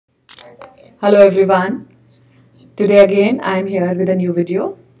Hello everyone. Today again I am here with a new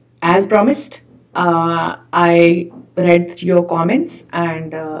video. As promised, I read your comments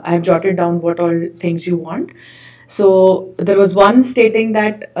and I have jotted down what all things you want. So there was one stating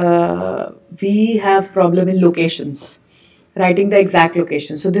that we have problem in locations, writing the exact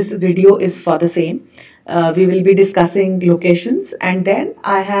location. So this video is for the same. We will be discussing locations, and then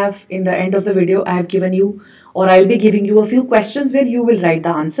I have, in the end of the video, I have given you, or I'll be giving you a few questions where you will write the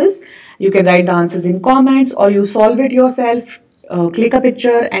answers. You can write the answers in comments or you solve it yourself, click a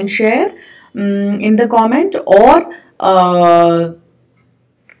picture and share in the comment, or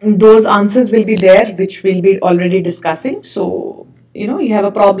those answers will be there which we'll be already discussing. So you have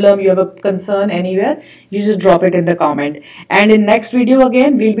a problem, you have a concern anywhere, you just drop it in the comment, and in next video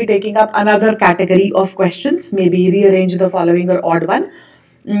again we'll be taking up another category of questions, maybe rearrange the following or odd one.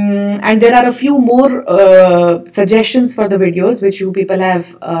 And there are a few more suggestions for the videos which you people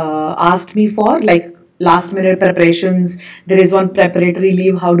have asked me for, like last minute preparations. There is one preparatory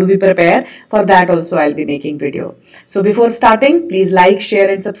leave, how do we prepare? For that also I'll be making video. So before starting, please like, share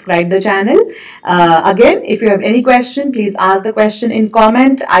and subscribe the channel. Again, if you have any question, please ask the question in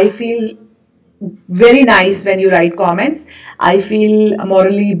comment. I feel very nice when you write comments. I feel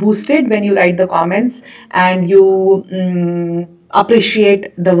morally boosted when you write the comments and you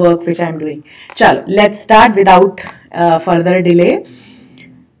appreciate the work which I'm doing. Chalo, let's start without further delay.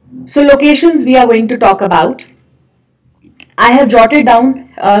 So locations we are going to talk about. I have jotted down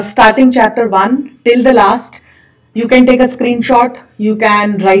starting chapter 1 till the last. You can take a screenshot, you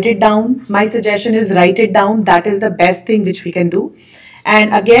can write it down. My suggestion is write it down. That is the best thing which we can do.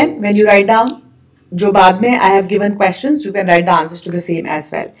 And again, when you write down, jo baad mein I have given questions, you can write the answers to the same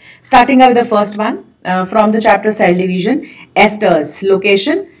as well. Starting with the first one from the chapter cell division. Esters,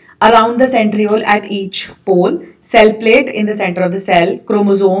 location around the centriole at each pole, cell plate in the center of the cell,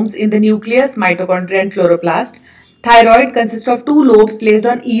 chromosomes in the nucleus, mitochondria and chloroplast. Thyroid consists of two lobes placed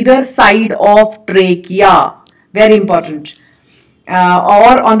on either side of trachea. Very important.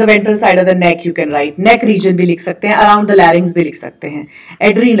 Or on the ventral side of the neck you can write. Neck region भी लिख सकते हैं, around the larynx भी लिख सकते हैं.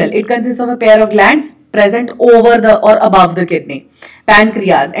 Adrenal, it consists of a pair of glands present over the or above the kidney.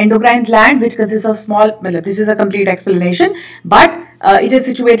 Pancreas, endocrine gland which consists of small, this is a complete explanation, but it is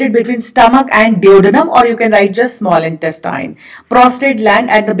situated between stomach and duodenum, or you can write just small intestine. Prostate gland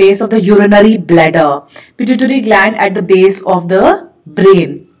at the base of the urinary bladder. Pituitary gland at the base of the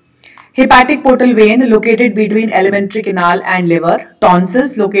brain. Hepatic portal vein located between alimentary canal and liver.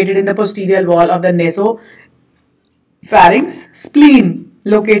 Tonsils located in the posterior wall of the nasopharynx. Spleen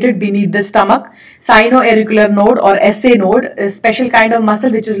located beneath the stomach. Sinoauricular node or SA node, a special kind of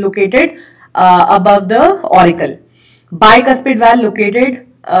muscle which is located above the auricle. Bicuspid valve located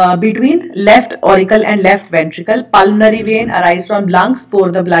between left auricle and left ventricle. Pulmonary vein arise from lungs, pour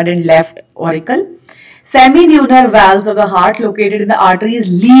the blood in left auricle. Semilunar valves of the heart located in the arteries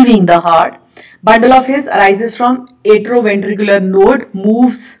leaving the heart. Bundle of his arises from atrioventricular node,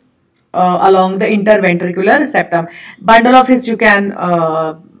 moves along the interventricular septum. Bundle of his you can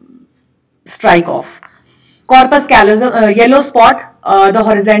strike off. Corpus callosum, yellow spot, the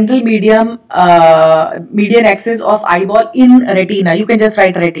horizontal median axis of eyeball in retina. You can just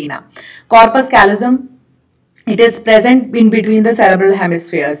write retina. Corpus callosum, it is present in between the cerebral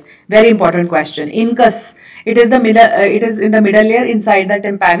hemispheres. Very important question. Incus, it is in the middle layer inside the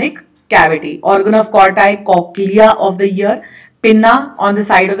tympanic cavity. Organ of corti, cochlea of the ear. Pinna, on the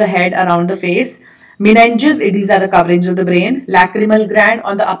side of the head around the face. Meninges, these are the coverings of the brain. Lacrimal gland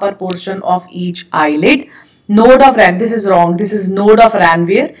on the upper portion of each eyelid. Node of Ranvier, this is wrong. This is node of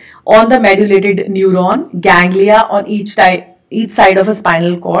Ranvier on the medullated neuron. Ganglia on each side of a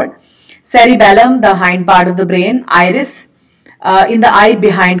spinal cord. Cerebellum, the hind part of the brain. Iris, in the eye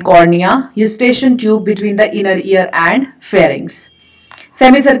behind cornea. Eustachian tube between the inner ear and pharynx.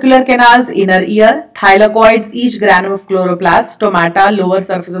 Semicircular canals, inner ear. Thylakoids, each granum of chloroplast. Stomata, lower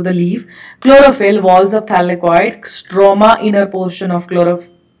surface of the leaf. Chlorophyll, walls of thylakoid. Stroma, inner portion of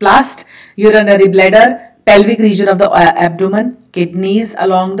chloroplast. Urinary bladder, pelvic region of the abdomen. Kidneys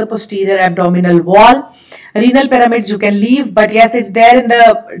along the posterior abdominal wall. Renal pyramids you can leave, but yes, it's there in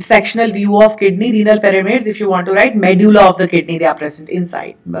the sectional view of kidney. Renal pyramids, if you want to write, medulla of the kidney, they are present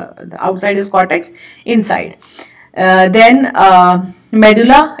inside. The outside is cortex, inside. Then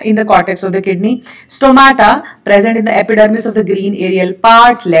medulla in the cortex of the kidney. Stomata present in the epidermis of the green aerial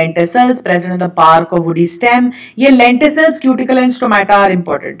parts. Lenticels present in the bark of woody stem. Ye lenticels, cuticle and stomata are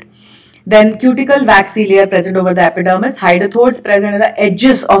important. Then cuticle, waxy layer present over the epidermis. Hydrathoids present in the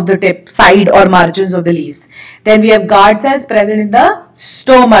edges of the tip, side or margins of the leaves. Then we have guard cells present in the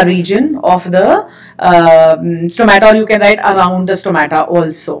stoma region of the stomata, or you can write around the stomata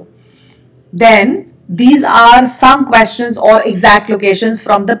also. then these are some questions or exact locations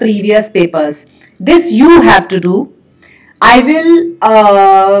from the previous papers. This you have to do. I will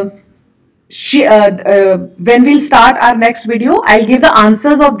when we'll start our next video, I'll give the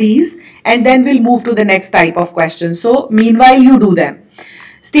answers of these and then we'll move to the next type of questions. So meanwhile, you do them.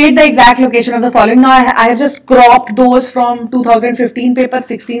 State the exact location of the following. Now I have just cropped those from 2015 paper,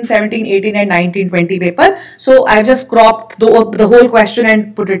 16, 17, 18 and 19, 20 paper. So I've just cropped the whole question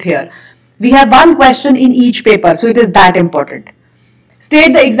and put it here. We have one question in each paper, so it is that important.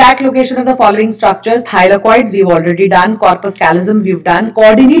 State the exact location of the following structures. Thylakoids, we've already done. Corpus callosum, we've done.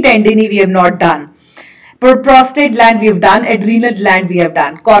 Chordini tendini, we have not done. Prostate gland, we've done. Adrenal gland, we have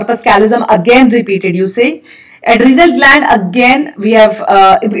done. Corpus callosum, again repeated, you say. Adrenal gland, again, we have,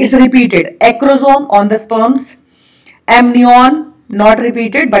 it's repeated. Acrosome on the sperms. Amnion, not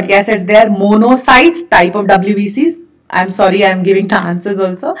repeated, but yes, it's there. Monocytes, type of WBCs. I'm sorry, I'm giving the answers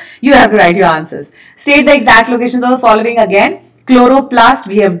also. You have to write your answers. State the exact locations of the following again. Chloroplast,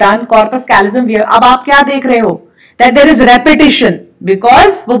 we have done. Corpus callosum, we have. अब आप क्या देख रहे हो? That there is repetition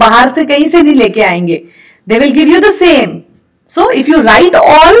because वो बाहर से कहीं से नहीं लेके आएंगे. They will give you the same. So if you write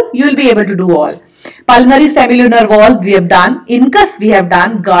all, you will be able to do all. Pulmonary semilunar valve, we have done. Incus, we have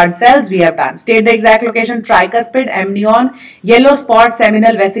done. Guard cells, we have done. State the exact location. Tricuspid, amnion, yellow spot,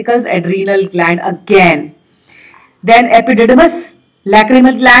 seminal vesicles, adrenal gland again. Then epididymis,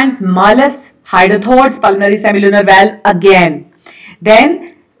 lacrimal glands, malus, hydrathoids, pulmonary semilunar valve again.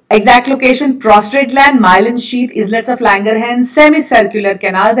 Then exact location, prostate gland, myelin sheath, islets of Langerhans, semicircular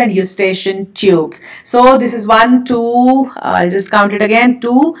canals and eustachian tubes. So this is 1, 2, I'll just count it again,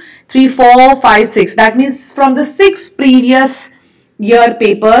 2, 3, 4, 5, 6. That means from the 6 previous year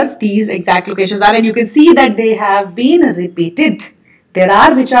papers, these exact locations are, and you can see that they have been repeated. There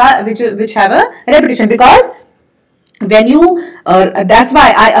are which have a repetition because when you, that's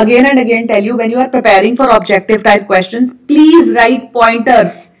why I again and again tell you, when you are preparing for objective type questions, please write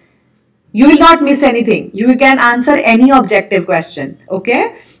pointers. You will not miss anything. You can answer any objective question.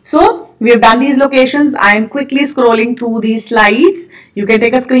 Okay. So we have done these locations. I am quickly scrolling through these slides. You can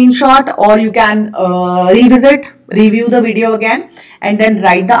take a screenshot or you can review the video again and then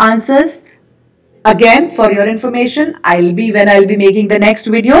write the answers. Again, for your information, when I'll be making the next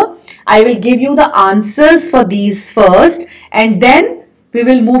video, I will give you the answers for these first and then we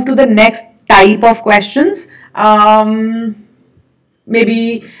will move to the next type of questions.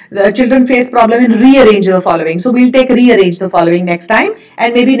 Maybe the children face problem in rearrange the following. So we'll take rearrange the following next time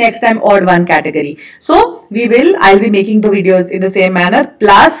and maybe next time odd one category. So I'll be making the videos in the same manner.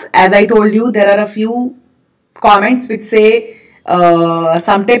 Plus, as I told you, there are a few comments which say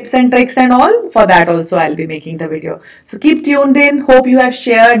some tips and tricks and all. For that also I'll be making the video. So keep tuned in. Hope you have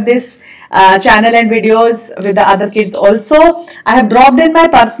shared this channel and videos with the other kids also. I have dropped in my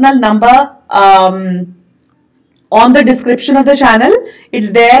personal number on the description of the channel.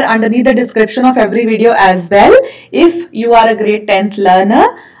 It's there underneath the description of every video as well. If you are a grade 10th learner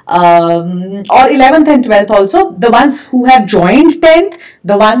or 11th and 12th also, the ones who have joined 10th,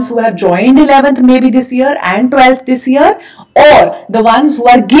 the ones who have joined 11th maybe this year and 12th this year, or the ones who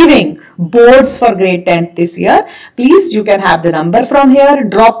are giving boards for grade 10th this year, please, you can have the number from here.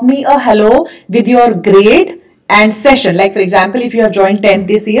 Drop me a hello with your grade and session. Like for example, if you have joined 10th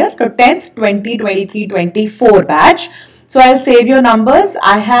this year, so 10th, 20, 23, 24 batch. So I'll save your numbers.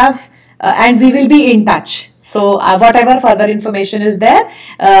 I have and we will be in touch. So whatever further information is there,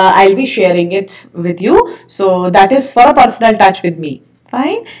 I'll be sharing it with you. So that is for a personal touch with me.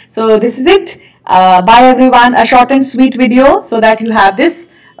 Fine. So this is it. Bye everyone. A short and sweet video so that you have this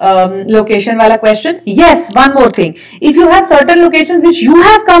location wala question. Yes, one more thing. If you have certain locations which you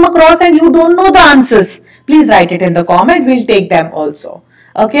have come across and you don't know the answers, please write it in the comment. We'll take them also.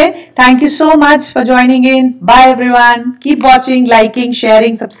 Okay. Thank you so much for joining in. Bye everyone. Keep watching, liking,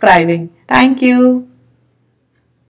 sharing, subscribing. Thank you.